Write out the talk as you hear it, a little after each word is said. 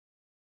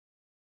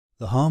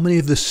The harmony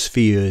of the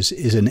spheres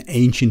is an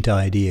ancient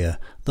idea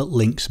that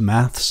links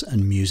maths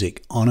and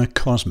music on a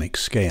cosmic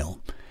scale.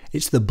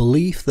 It's the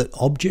belief that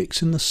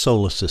objects in the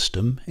solar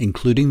system,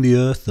 including the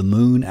Earth, the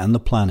Moon and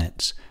the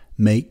planets,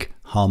 make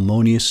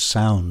harmonious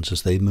sounds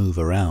as they move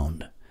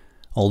around.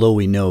 Although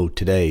we know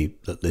today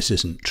that this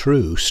isn't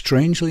true,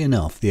 strangely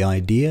enough, the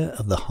idea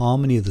of the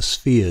harmony of the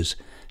spheres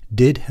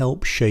did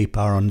help shape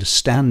our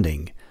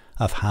understanding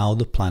of how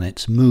the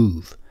planets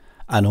move,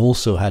 and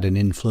also had an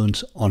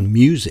influence on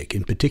music,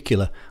 in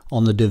particular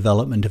on the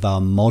development of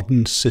our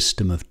modern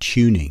system of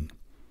tuning.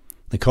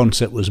 The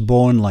concept was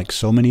born, like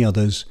so many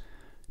others,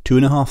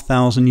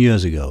 2,500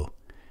 years ago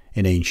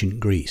in ancient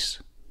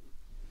Greece.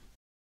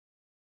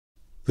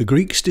 The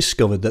Greeks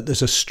discovered that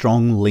there's a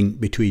strong link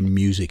between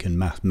music and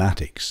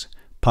mathematics.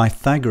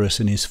 Pythagoras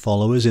and his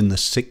followers in the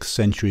 6th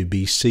century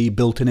BC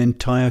built an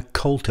entire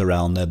cult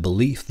around their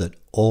belief that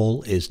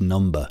all is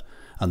number,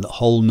 and that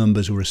whole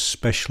numbers were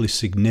especially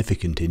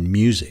significant in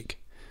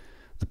music.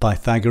 The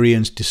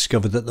Pythagoreans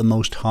discovered that the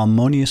most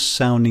harmonious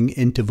sounding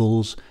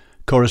intervals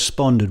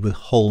corresponded with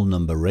whole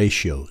number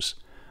ratios.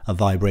 A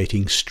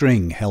vibrating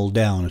string held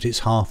down at its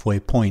halfway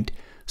point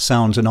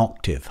sounds an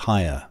octave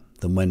higher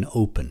than when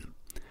open.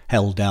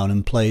 Held down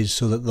and played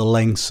so that the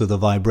lengths of the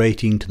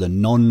vibrating to the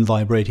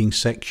non-vibrating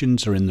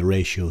sections are in the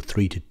ratio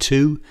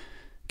 3:2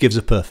 gives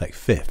a perfect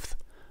fifth.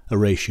 A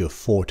ratio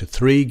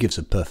 4:3 gives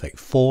a perfect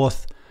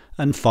fourth,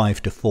 and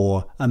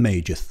 5:4 a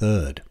major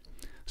third.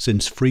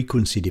 Since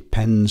frequency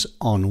depends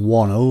on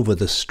 1 over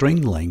the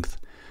string length,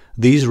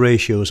 these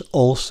ratios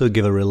also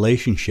give a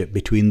relationship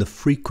between the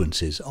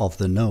frequencies of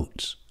the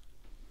notes.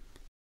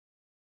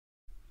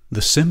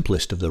 The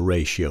simplest of the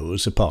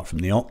ratios, apart from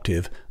the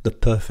octave, the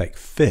perfect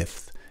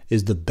fifth,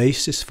 is the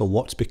basis for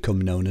what's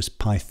become known as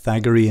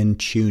Pythagorean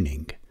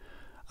tuning.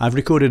 I've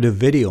recorded a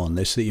video on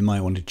this that you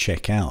might want to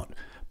check out.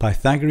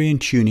 Pythagorean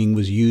tuning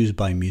was used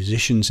by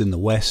musicians in the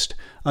West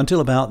until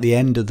about the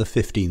end of the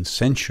 15th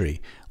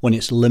century, when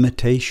its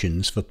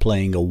limitations for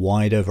playing a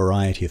wider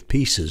variety of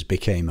pieces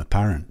became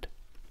apparent.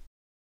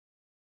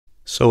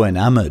 So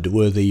enamored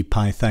were the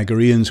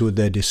Pythagoreans with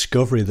their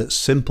discovery that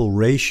simple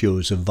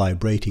ratios of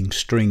vibrating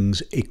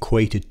strings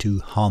equated to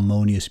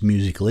harmonious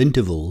musical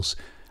intervals,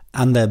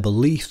 and their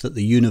belief that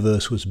the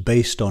universe was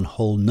based on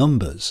whole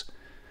numbers,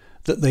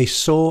 that they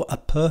saw a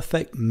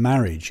perfect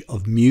marriage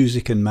of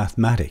music and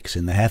mathematics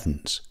in the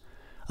heavens.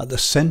 At the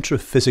centre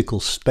of physical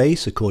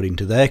space, according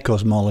to their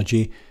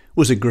cosmology,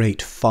 was a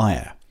great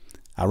fire.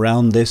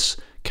 Around this,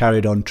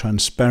 carried on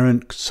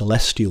transparent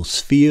celestial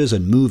spheres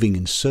and moving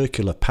in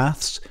circular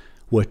paths,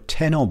 were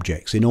 10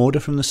 objects in order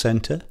from the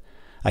centre: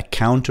 a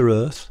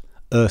counter-Earth,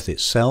 Earth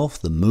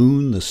itself, the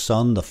Moon, the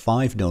Sun, the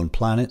 5 known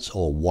planets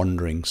or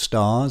wandering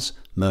stars,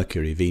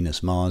 Mercury,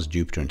 Venus, Mars,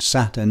 Jupiter and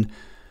Saturn,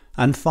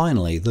 and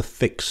finally the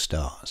fixed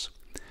stars.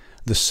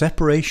 The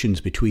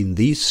separations between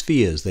these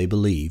spheres, they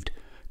believed,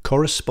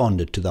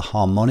 corresponded to the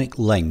harmonic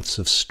lengths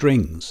of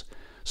strings,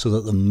 so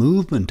that the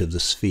movement of the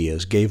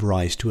spheres gave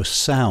rise to a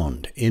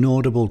sound,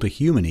 inaudible to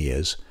human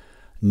ears,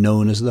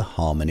 known as the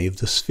harmony of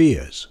the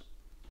spheres.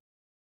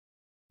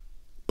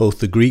 Both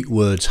the Greek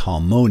words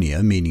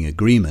harmonia, meaning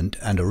agreement,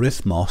 and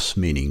arithmos,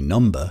 meaning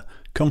number,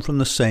 come from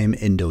the same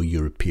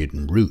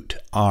Indo-European root,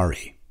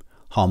 ari.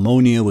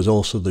 Harmonia was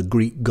also the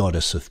Greek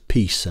goddess of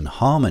peace and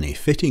harmony,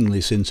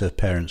 fittingly since her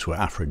parents were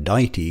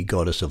Aphrodite,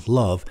 goddess of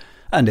love,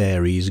 and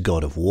Ares,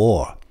 god of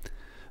war.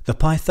 The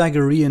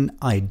Pythagorean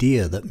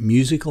idea that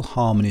musical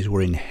harmonies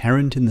were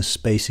inherent in the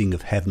spacing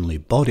of heavenly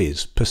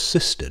bodies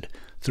persisted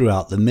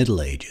throughout the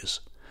Middle Ages.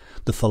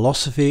 The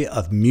philosophy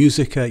of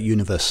musica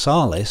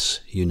universalis,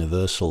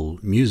 universal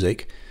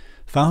music,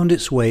 found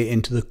its way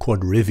into the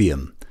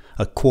quadrivium,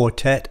 a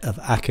quartet of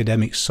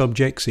academic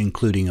subjects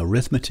including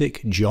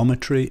arithmetic,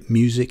 geometry,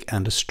 music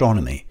and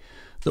astronomy,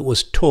 that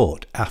was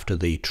taught after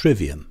the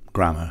trivium,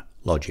 grammar,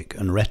 logic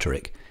and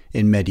rhetoric,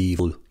 in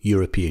medieval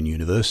European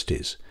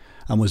universities,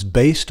 and was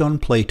based on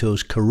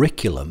Plato's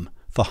curriculum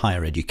for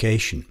higher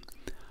education.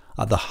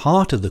 At the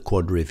heart of the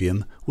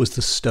quadrivium was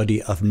the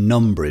study of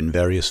number in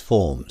various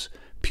forms: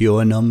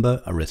 pure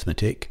number,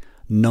 arithmetic;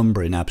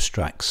 number in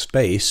abstract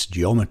space,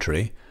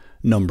 geometry;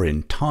 number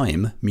in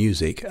time,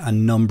 music;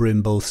 and number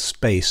in both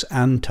space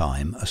and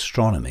time,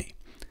 astronomy.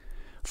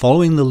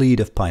 Following the lead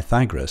of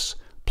Pythagoras,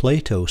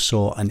 Plato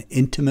saw an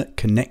intimate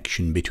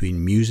connection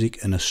between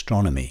music and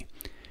astronomy,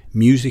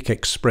 music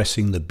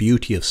expressing the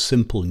beauty of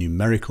simple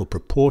numerical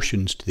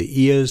proportions to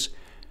the ears,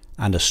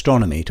 and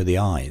astronomy to the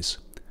eyes.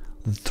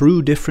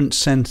 Through different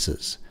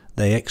senses,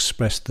 they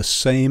expressed the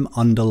same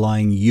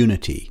underlying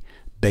unity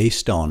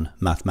based on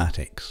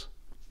mathematics.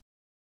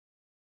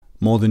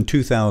 More than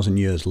 2,000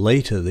 years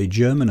later, the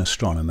German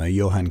astronomer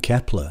Johann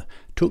Kepler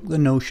took the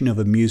notion of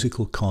a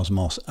musical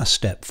cosmos a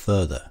step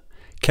further.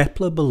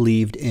 Kepler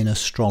believed in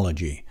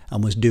astrology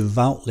and was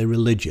devoutly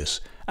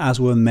religious, as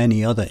were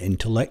many other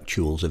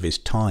intellectuals of his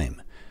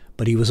time,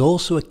 but he was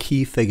also a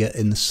key figure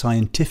in the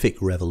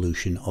scientific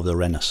revolution of the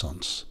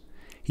Renaissance.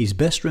 He's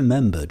best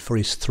remembered for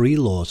his 3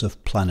 laws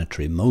of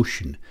planetary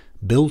motion,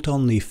 built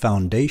on the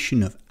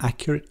foundation of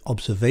accurate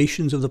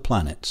observations of the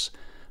planets,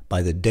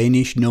 by the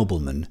Danish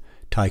nobleman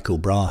Tycho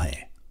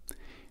Brahe.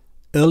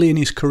 Early in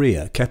his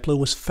career, Kepler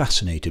was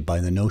fascinated by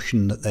the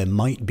notion that there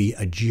might be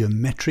a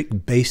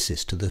geometric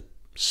basis to the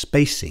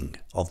spacing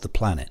of the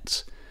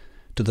planets.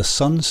 To the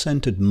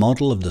sun-centered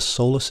model of the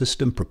solar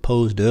system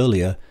proposed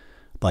earlier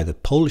by the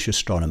Polish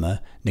astronomer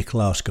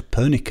Nicolaus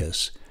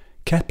Copernicus,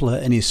 Kepler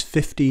in his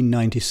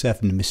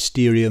 1597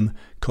 Mysterium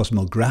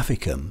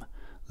Cosmographicum,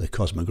 the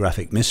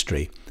cosmographic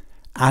mystery,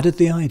 added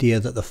the idea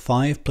that the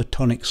 5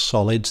 Platonic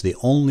solids, the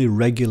only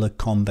regular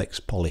convex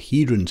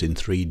polyhedrons in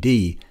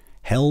 3D,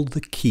 held the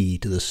key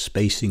to the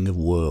spacing of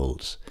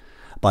worlds.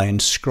 By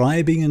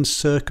inscribing and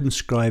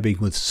circumscribing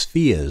with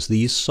spheres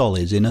these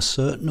solids in a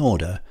certain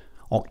order,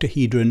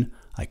 octahedron,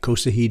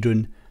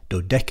 icosahedron,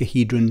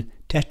 dodecahedron,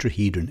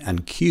 tetrahedron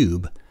and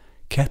cube,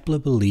 Kepler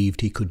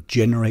believed he could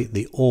generate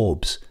the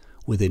orbs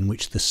within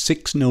which the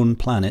 6 known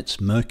planets,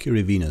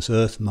 Mercury, Venus,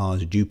 Earth,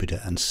 Mars, Jupiter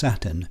and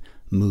Saturn,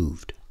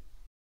 moved.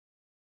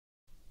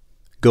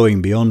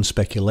 Going beyond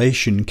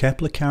speculation,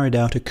 Kepler carried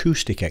out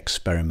acoustic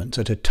experiments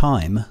at a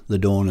time, the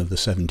dawn of the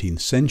 17th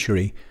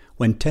century,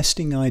 when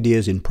testing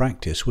ideas in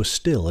practice was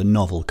still a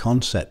novel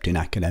concept in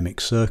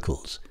academic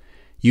circles.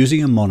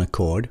 Using a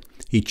monochord,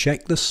 he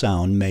checked the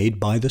sound made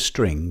by the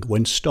string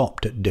when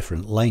stopped at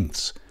different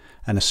lengths,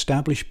 and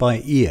established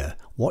by ear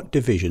what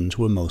divisions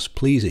were most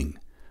pleasing,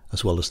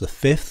 as well as the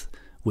fifth,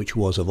 which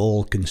was of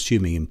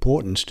all-consuming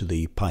importance to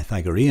the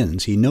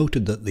Pythagoreans. He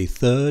noted that the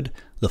third,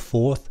 the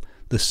fourth,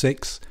 the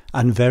sixth,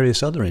 and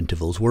various other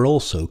intervals were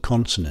also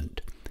consonant.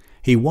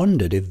 He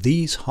wondered if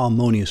these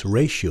harmonious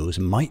ratios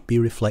might be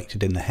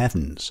reflected in the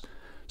heavens,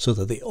 so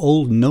that the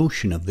old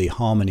notion of the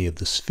harmony of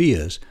the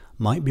spheres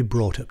might be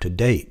brought up to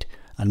date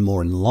and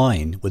more in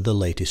line with the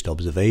latest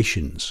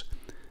observations.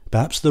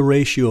 Perhaps the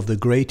ratio of the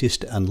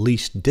greatest and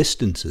least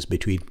distances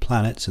between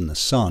planets and the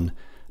Sun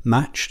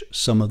matched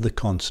some of the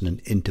consonant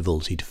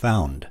intervals he'd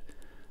found.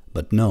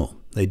 But no,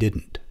 they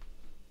didn't.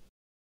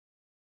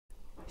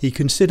 He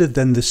considered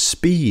then the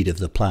speed of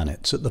the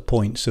planets at the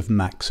points of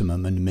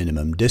maximum and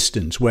minimum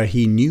distance, where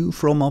he knew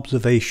from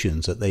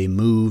observations that they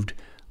moved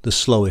the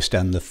slowest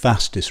and the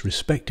fastest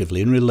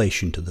respectively in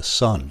relation to the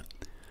Sun.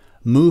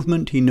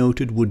 Movement, he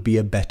noted, would be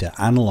a better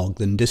analogue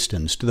than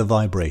distance to the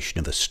vibration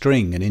of a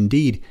string, and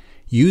indeed,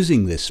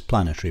 using this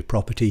planetary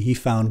property, he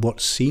found what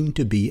seemed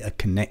to be a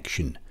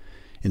connection.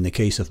 In the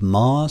case of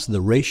Mars, the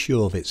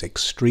ratio of its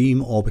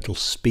extreme orbital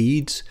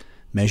speeds,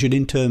 measured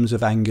in terms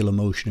of angular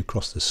motion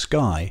across the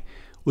sky,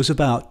 was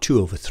about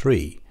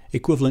 2/3,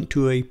 equivalent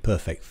to a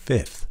perfect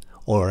fifth,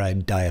 or a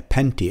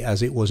diapente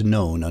as it was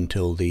known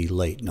until the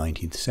late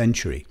 19th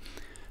century.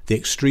 The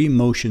extreme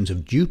motions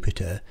of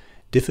Jupiter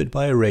differed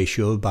by a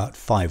ratio of about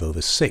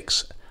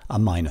 5/6, a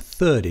minor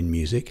third in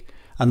music,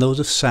 and those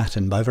of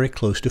Saturn by very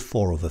close to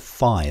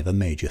 4/5, a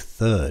major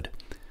third.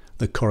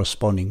 The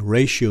corresponding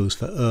ratios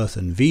for Earth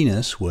and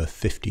Venus were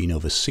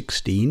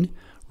 15/16,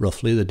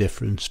 roughly the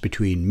difference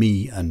between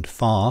me and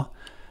far,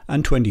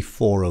 and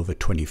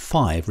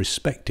 24/25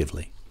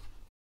 respectively.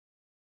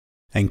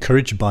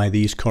 Encouraged by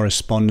these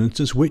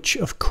correspondences, which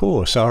of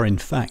course are in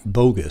fact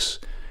bogus,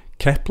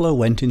 Kepler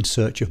went in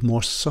search of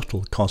more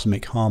subtle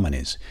cosmic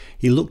harmonies.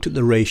 He looked at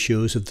the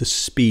ratios of the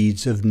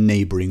speeds of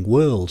neighbouring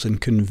worlds and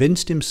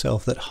convinced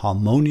himself that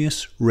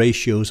harmonious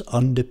ratios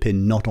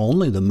underpin not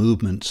only the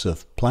movements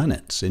of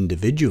planets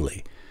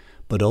individually,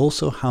 but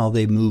also how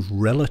they move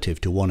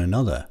relative to one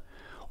another.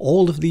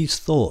 All of these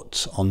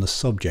thoughts on the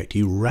subject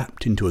he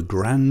wrapped into a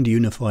grand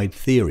unified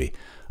theory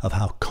of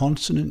how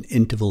consonant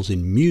intervals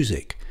in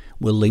music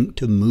were linked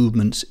to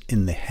movements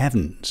in the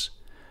heavens,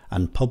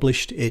 and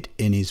published it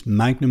in his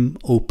magnum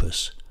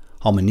opus,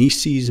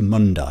 Harmonices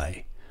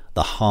Mundi,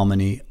 the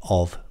Harmony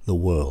of the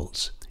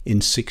Worlds,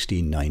 in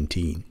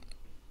 1619.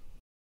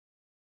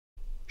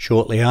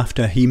 Shortly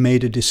after, he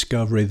made a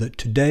discovery that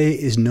today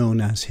is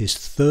known as his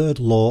third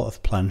law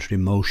of planetary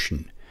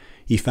motion.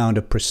 He found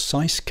a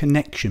precise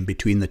connection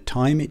between the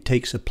time it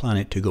takes a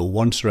planet to go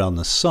once around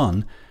the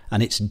Sun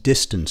and its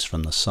distance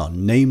from the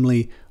Sun,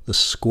 namely, the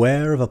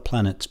square of a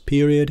planet's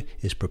period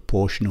is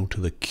proportional to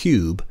the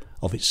cube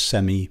of its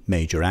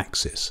semi-major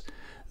axis.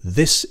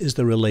 This is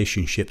the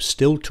relationship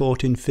still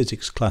taught in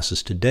physics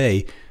classes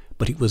today,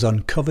 but it was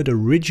uncovered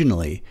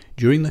originally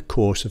during the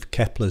course of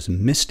Kepler's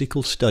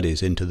mystical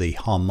studies into the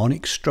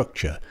harmonic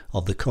structure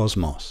of the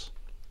cosmos.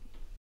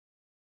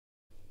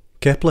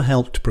 Kepler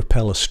helped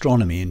propel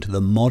astronomy into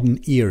the modern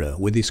era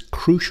with his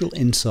crucial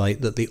insight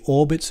that the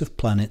orbits of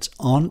planets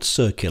aren't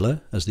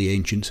circular, as the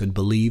ancients had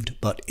believed,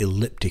 but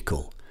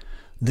elliptical.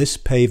 This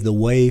paved the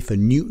way for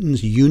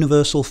Newton's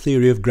universal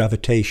theory of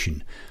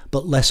gravitation,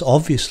 but less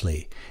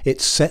obviously,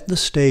 it set the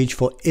stage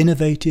for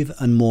innovative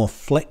and more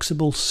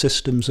flexible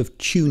systems of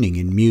tuning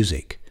in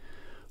music.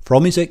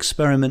 From his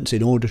experiments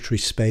in auditory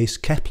space,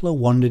 Kepler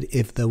wondered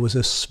if there was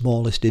a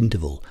smallest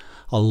interval,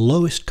 a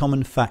lowest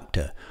common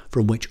factor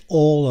from which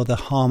all other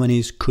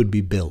harmonies could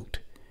be built.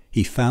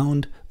 He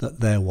found that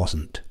there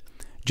wasn't.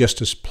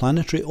 Just as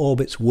planetary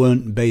orbits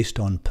weren't based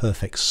on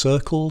perfect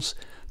circles,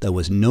 there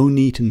was no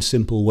neat and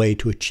simple way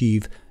to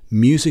achieve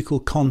musical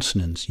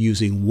consonance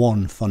using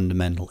one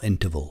fundamental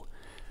interval.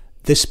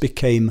 This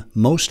became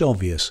most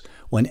obvious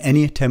when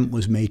any attempt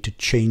was made to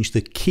change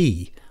the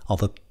key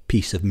of a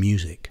piece of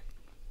music.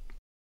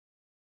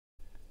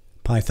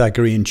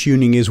 Pythagorean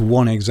tuning is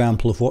one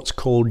example of what's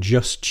called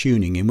just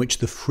tuning, in which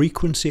the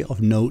frequency of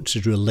notes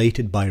is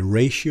related by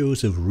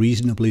ratios of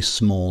reasonably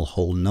small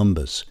whole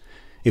numbers.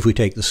 If we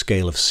take the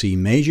scale of C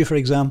major, for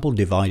example,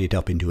 divide it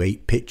up into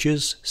 8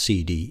 pitches,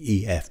 C, D,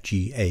 E, F,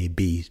 G, A,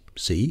 B,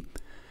 C,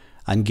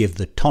 and give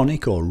the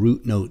tonic or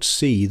root note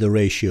C the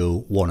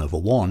ratio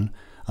 1/1,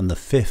 and the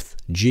fifth,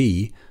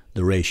 G,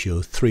 the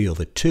ratio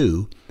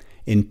 3/2,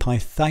 in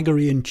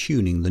Pythagorean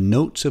tuning, the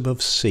notes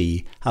above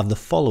C have the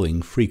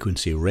following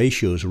frequency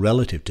ratios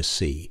relative to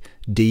C: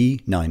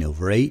 D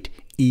 9/8,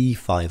 E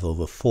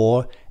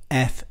 5/4,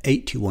 F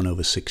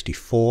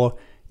 81/64,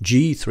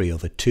 G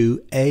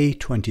 3/2, A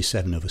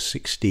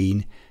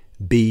 27/16,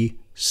 B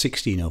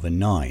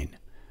 16/9,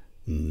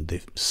 and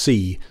the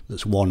C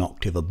that's 1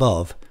 octave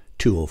above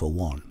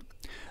 2/1.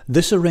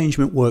 This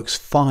arrangement works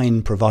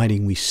fine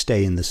providing we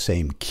stay in the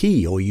same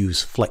key or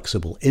use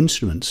flexible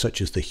instruments such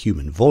as the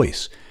human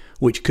voice,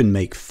 which can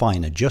make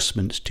fine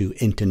adjustments to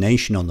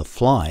intonation on the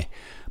fly,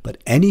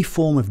 but any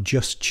form of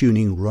just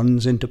tuning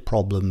runs into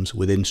problems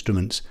with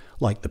instruments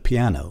like the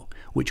piano,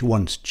 which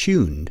once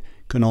tuned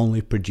can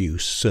only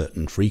produce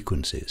certain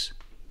frequencies.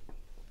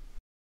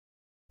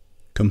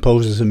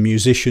 Composers and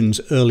musicians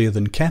earlier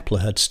than Kepler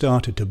had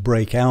started to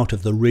break out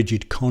of the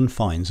rigid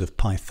confines of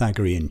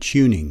Pythagorean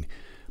tuning,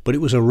 but it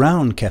was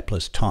around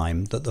Kepler's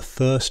time that the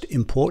first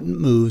important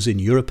moves, in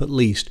Europe at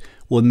least,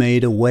 were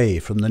made away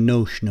from the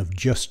notion of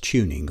just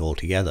tuning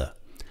altogether.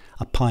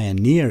 A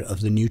pioneer of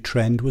the new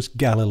trend was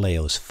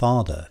Galileo's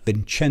father,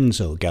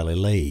 Vincenzo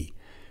Galilei,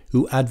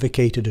 who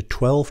advocated a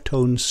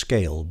 12-tone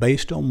scale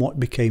based on what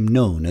became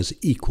known as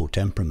equal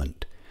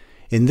temperament.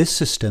 In this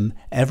system,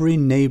 every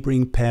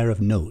neighbouring pair of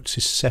notes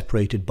is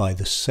separated by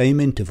the same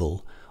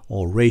interval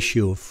or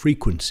ratio of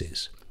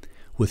frequencies.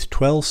 With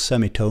 12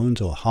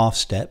 semitones or half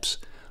steps,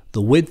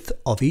 the width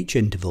of each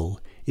interval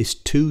is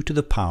 2 to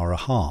the power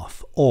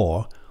 1/2,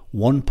 or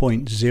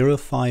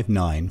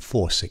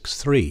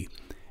 1.059463.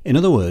 In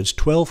other words,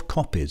 12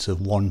 copies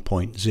of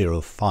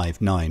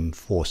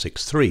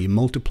 1.059463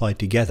 multiplied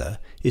together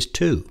is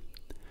 2.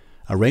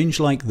 Arranged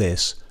like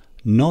this,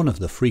 none of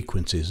the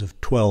frequencies of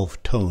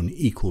 12-tone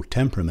equal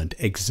temperament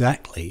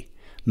exactly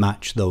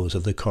match those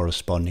of the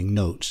corresponding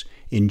notes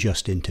in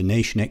just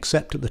intonation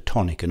except at the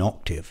tonic and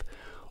octave,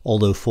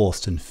 although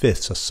fourths and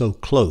fifths are so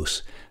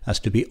close as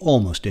to be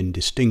almost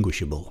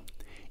indistinguishable.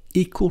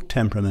 Equal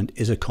temperament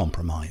is a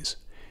compromise.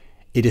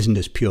 It isn't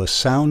as pure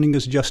sounding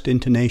as just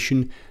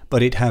intonation,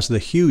 but it has the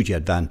huge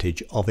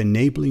advantage of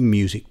enabling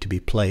music to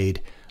be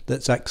played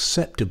that's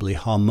acceptably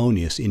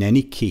harmonious in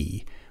any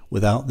key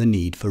without the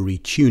need for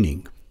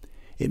retuning.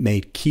 It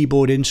made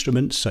keyboard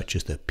instruments such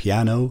as the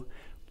piano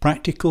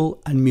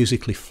practical and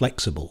musically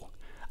flexible,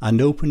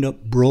 and opened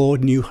up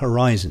broad new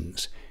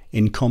horizons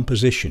in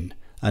composition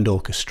and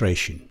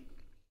orchestration.